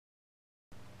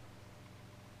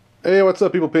Hey, what's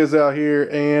up, people? Piz out here,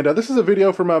 and this is a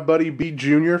video for my buddy B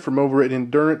Jr. from over at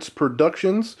Endurance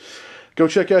Productions. Go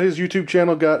check out his YouTube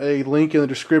channel. Got a link in the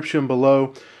description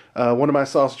below. One of my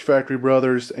Sausage Factory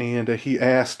brothers, and he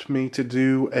asked me to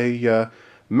do a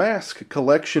mask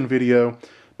collection video.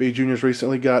 B Jr.'s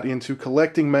recently got into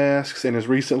collecting masks and has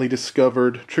recently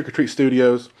discovered Trick or Treat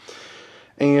Studios.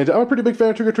 And I'm a pretty big fan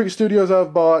of Trick or Treat Studios.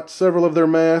 I've bought several of their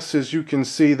masks, as you can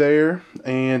see there,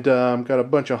 and got a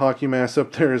bunch of hockey masks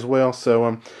up there as well.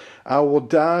 So I will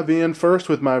dive in first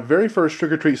with my very first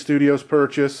Trick or Treat Studios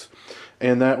purchase,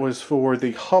 and that was for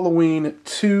the Halloween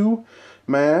 2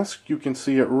 mask. You can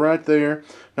see it right there.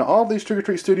 Now, all of these Trick or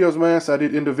Treat Studios masks I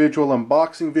did individual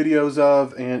unboxing videos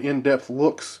of and in-depth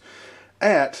looks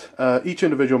at each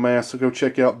individual mask, so go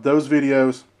check out those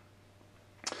videos.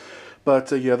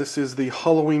 But yeah, this is the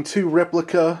Halloween 2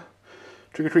 replica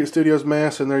Trick or Treat Studios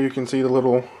mask, and there you can see the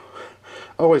little,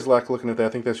 I always like looking at that. I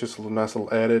think that's just a nice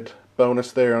little added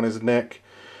bonus there on his neck,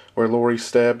 where Laurie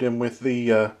stabbed him with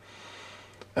the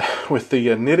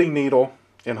knitting needle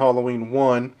in Halloween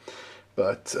 1.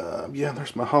 But yeah,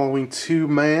 there's my Halloween 2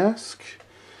 mask.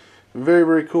 Very,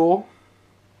 very cool.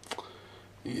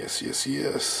 Yes, yes,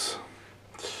 yes.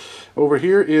 Over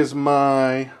here is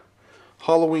my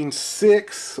Halloween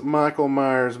 6 Michael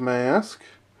Myers mask.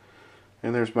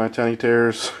 And there's my Tiny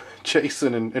Terrors,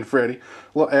 Jason and Freddy.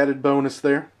 A little added bonus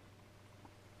there.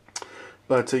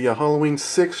 But yeah, Halloween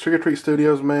 6 Trick or Treat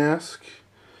Studios mask.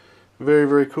 Very,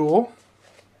 very cool.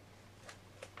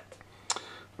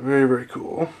 Very, very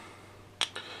cool.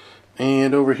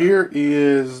 And over here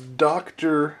is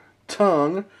Dr.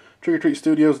 Tongue, Trick or Treat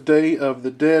Studios Day of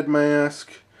the Dead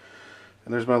mask.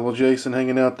 And there's my little Jason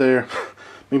hanging out there.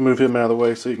 Let me move him out of the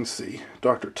way so you can see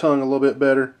Dr. Tongue a little bit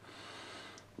better.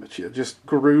 But yeah, just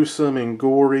gruesome and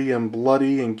gory and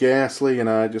bloody and ghastly, and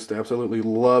I just absolutely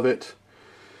love it.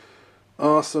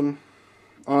 Awesome.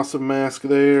 Awesome mask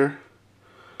there.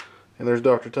 And there's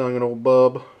Dr. Tongue and old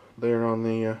Bub there on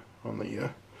the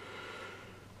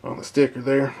sticker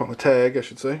there, on the tag, I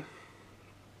should say.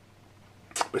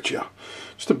 But yeah,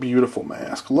 just a beautiful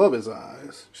mask. Love his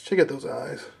eyes. Just check out those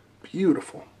eyes.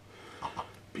 Beautiful.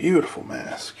 Beautiful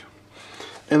mask.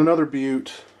 And another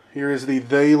beaut. Here is the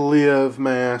They Live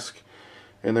mask.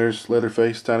 And there's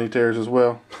Leatherface, Tiny Terrors as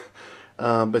well.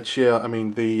 But yeah, I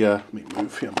mean, let me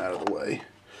move him out of the way.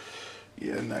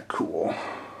 Yeah, isn't that cool?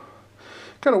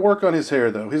 Gotta work on his hair,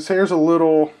 though. His hair's a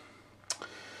little...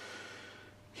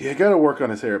 Yeah, gotta work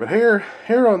on his hair. But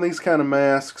hair on these kind of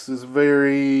masks is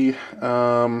very,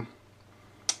 you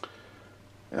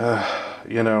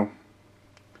know,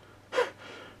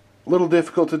 a little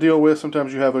difficult to deal with.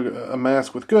 Sometimes you have a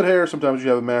mask with good hair, sometimes you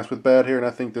have a mask with bad hair, and I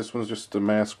think this one's just a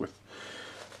mask with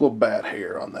a little bad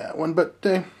hair on that one. But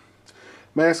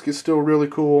mask is still really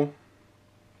cool.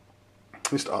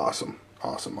 Just awesome.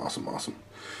 Awesome, awesome, awesome.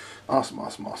 Awesome,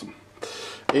 awesome, awesome.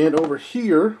 And over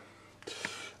here,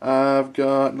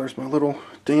 there's my little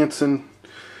dancing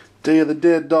Day of the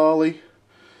Dead dolly.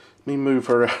 Let me move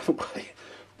her out of the way.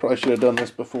 Probably should have done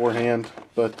this beforehand,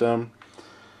 but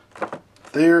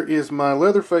there is my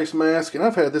Leatherface mask, and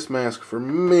I've had this mask for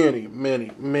many,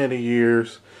 many, many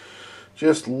years.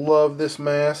 Just love this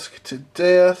mask to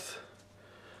death.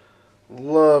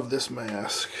 Love this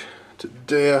mask to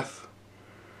death.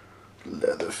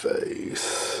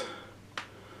 Leatherface.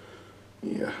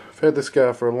 Yeah, I've had this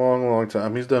guy for a long, long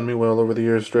time. He's done me well over the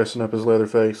years, dressing up as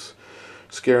Leatherface,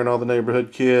 scaring all the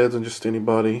neighborhood kids and just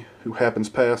anybody who happens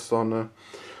past on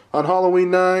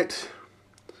Halloween night.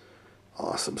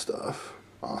 Awesome stuff.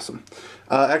 Awesome.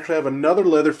 Actually, I have another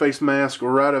Leatherface mask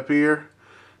right up here.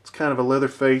 It's kind of a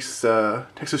Leatherface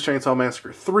Texas Chainsaw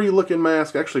Massacre 3 looking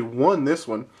mask. I actually won this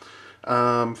one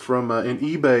from an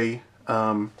eBay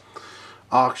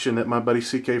auction that my buddy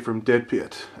CK from Dead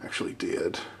Pit actually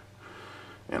did.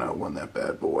 And I won that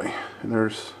bad boy. And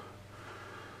there's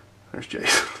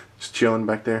Jason, just chilling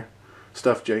back there.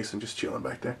 Stuffed Jason, just chilling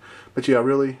back there. But yeah,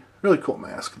 really, really cool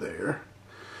mask there.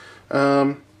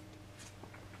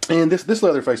 And this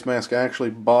Leatherface mask, I actually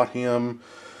bought him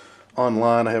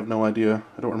online. I have no idea.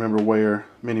 I don't remember where.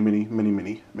 Many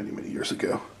years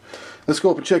ago. Let's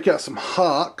go up and check out some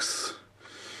Hawks.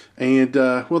 And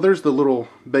well, there's the little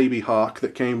baby Hawk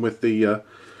that came with the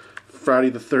Friday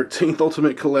the 13th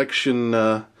Ultimate Collection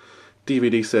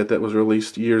DVD set that was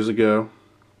released years ago.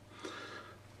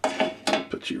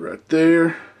 Put you right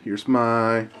there. Here's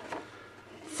my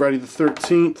Friday the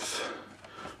 13th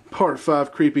Part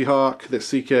 5 Creepy Hawk that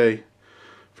CK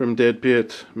from Dead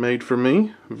Pit made for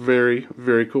me. Very,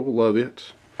 very cool. Love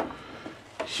it.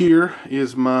 Here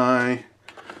is my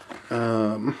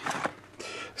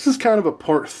this is kind of a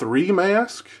Part 3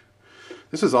 mask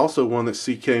This is also one that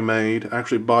CK made. I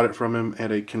actually bought it from him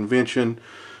at a convention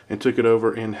and took it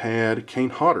over and had Kane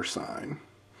Hodder sign.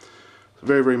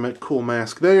 Very, very cool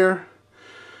mask there.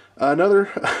 Another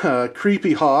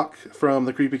Creepy Hawk from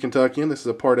the Creepy Kentuckian. This is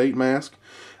a Part 8 mask.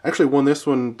 Actually won this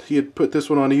one. He had put this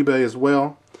one on eBay as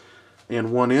well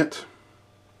and won it.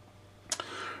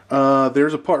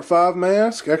 There's a Part 5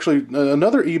 mask. Actually,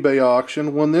 another eBay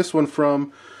auction. Won this one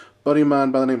from a buddy of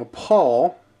mine by the name of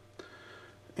Paul.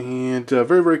 And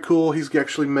very, very cool. He's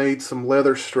actually made some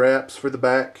leather straps for the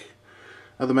back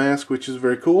of the mask, which is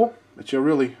very cool. But you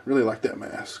really, really like that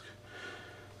mask.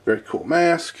 Very cool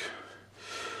mask.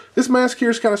 This mask here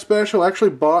is kind of special. I actually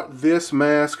bought this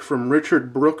mask from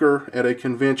Richard Brooker at a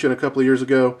convention a couple of years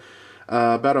ago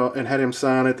and had him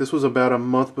sign it. This was about a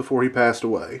month before he passed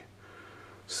away.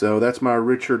 So that's my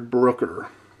Richard Brooker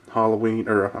Friday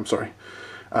the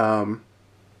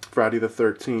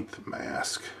 13th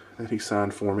mask that he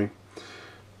signed for me.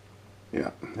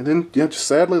 Yeah, and then just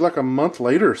sadly like a month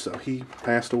later or so he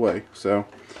passed away. So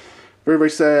very, very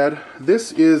sad.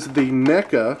 This is the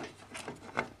NECA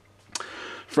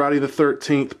Friday the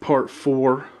 13th Part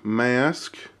 4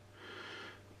 mask.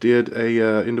 Did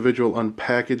a individual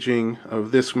unpackaging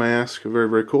of this mask. Very,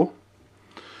 very cool.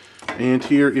 And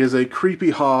here is a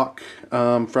Creepy Hawk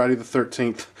Friday the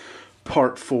 13th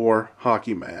Part 4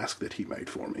 hockey mask that he made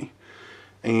for me.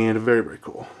 And very, very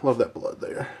cool. Love that blood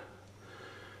there.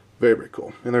 Very, very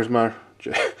cool. And there's my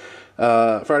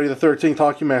Friday the 13th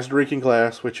hockey mask drinking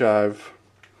glass, which I've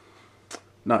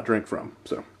not drank from.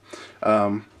 So,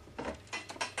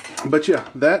 but yeah,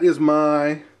 that is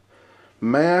my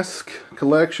mask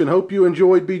collection. Hope you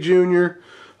enjoyed, B Junior.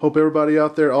 Hope everybody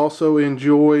out there also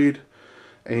enjoyed.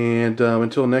 And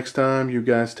until next time, you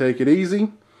guys take it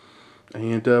easy.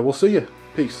 And we'll see you.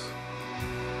 Peace.